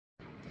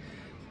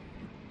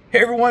Hey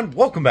everyone,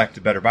 welcome back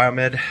to Better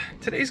Biomed.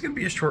 Today's going to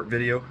be a short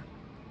video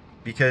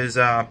because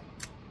I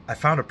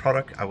found a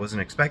product I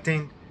wasn't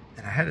expecting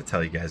and I had to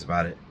tell you guys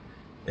about it.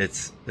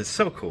 It's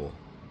so cool.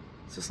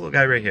 It's this little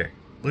guy right here.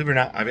 Believe it or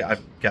not,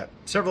 I've got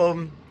several of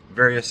them,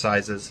 various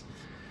sizes,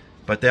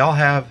 but they all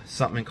have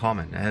something in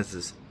common. It has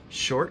this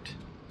short,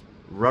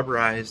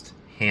 rubberized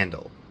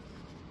handle,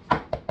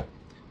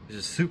 which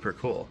is super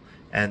cool.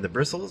 And the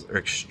bristles are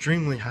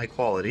extremely high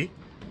quality,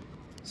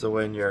 so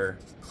when you're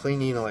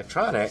cleaning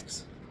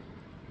electronics,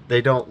 they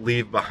don't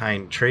leave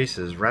behind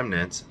traces,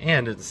 remnants,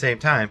 and at the same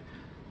time,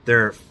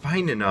 they're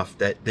fine enough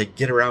that they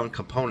get around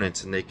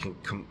components and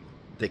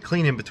they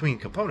clean in between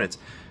components,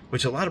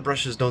 which a lot of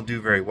brushes don't do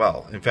very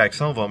well. In fact,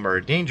 some of them are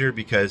a danger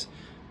because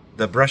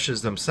the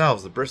brushes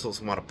themselves, the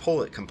bristles, want to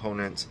pull at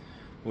components,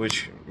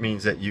 which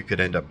means that you could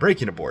end up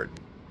breaking a board.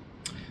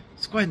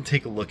 Let's go ahead and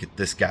take a look at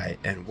this guy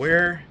and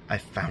where I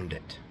found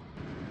it.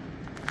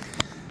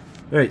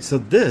 Alright, so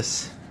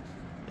this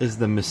is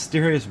the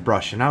mysterious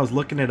brush, and I was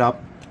looking it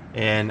up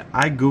and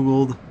I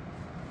googled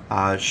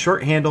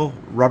short handle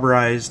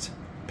rubberized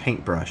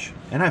paintbrush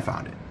and I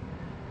found it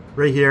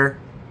right here.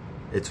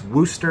 It's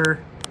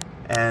Wooster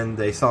and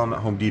they sell them at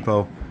Home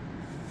Depot,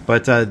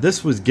 but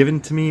this was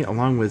given to me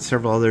along with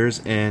several others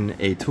in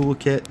a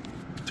toolkit,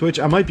 to which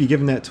I might be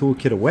giving that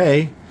toolkit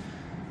away.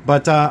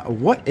 But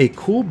what a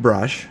cool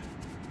brush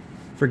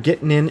for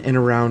getting in and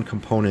around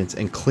components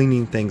and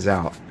cleaning things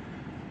out,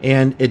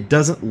 and it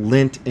doesn't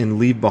lint and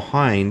leave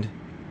behind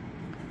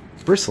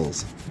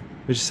bristles,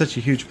 which is such a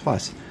huge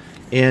plus.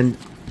 And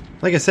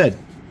like I said,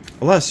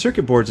 a lot of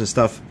circuit boards and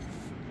stuff,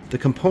 the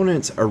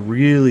components are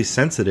really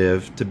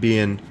sensitive to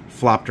being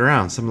flopped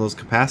around. Some of those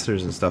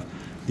capacitors and stuff,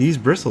 these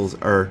bristles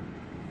are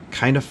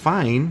kind of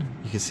fine.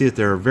 You can see that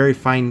they're a very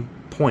fine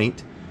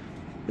point.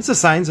 It's the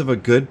signs of a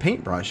good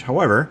paintbrush.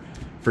 However,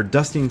 for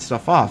dusting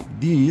stuff off,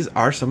 these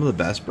are some of the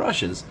best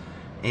brushes.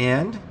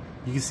 And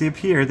you can see up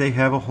here they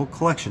have a whole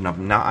collection of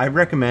them. Now I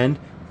recommend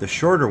the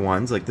shorter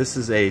ones, like this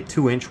is a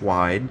 2-inch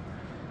wide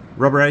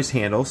rubberized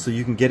handle, so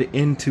you can get it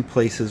into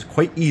places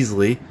quite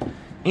easily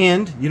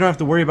and you don't have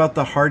to worry about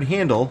the hard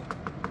handle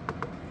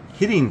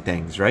hitting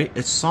things, right?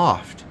 It's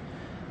soft,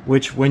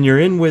 which when you're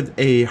in with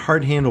a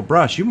hard handle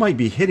brush, you might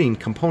be hitting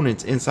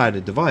components inside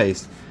a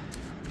device.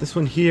 This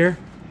one here,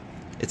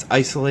 it's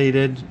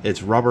isolated,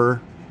 it's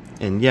rubber,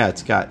 and yeah,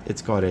 it's got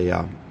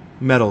a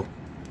metal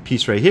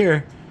piece right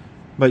here,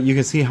 but you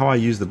can see how I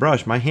use the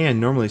brush. My hand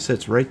normally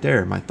sits right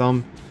there, my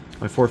thumb,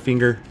 my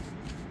forefinger.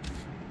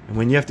 And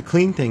when you have to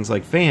clean things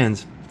like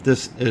fans,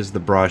 this is the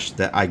brush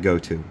that I go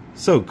to.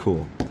 So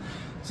cool.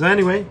 So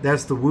anyway,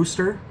 that's the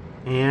Wooster,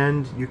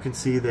 and you can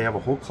see they have a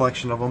whole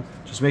collection of them.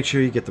 Just make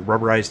sure you get the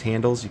rubberized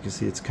handles. You can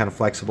see it's kind of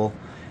flexible,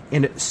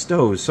 and it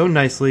stows so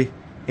nicely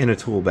in a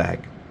tool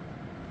bag.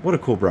 What a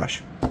cool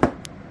brush.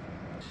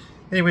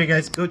 Anyway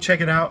guys, go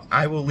check it out.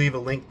 I will leave a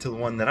link to the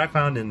one that I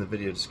found in the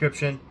video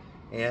description,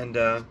 and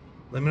let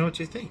me know what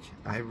you think.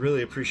 I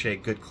really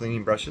appreciate good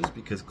cleaning brushes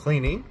because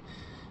cleaning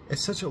is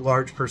such a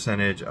large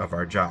percentage of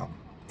our job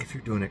if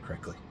you're doing it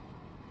correctly.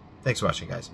 Thanks for watching, guys.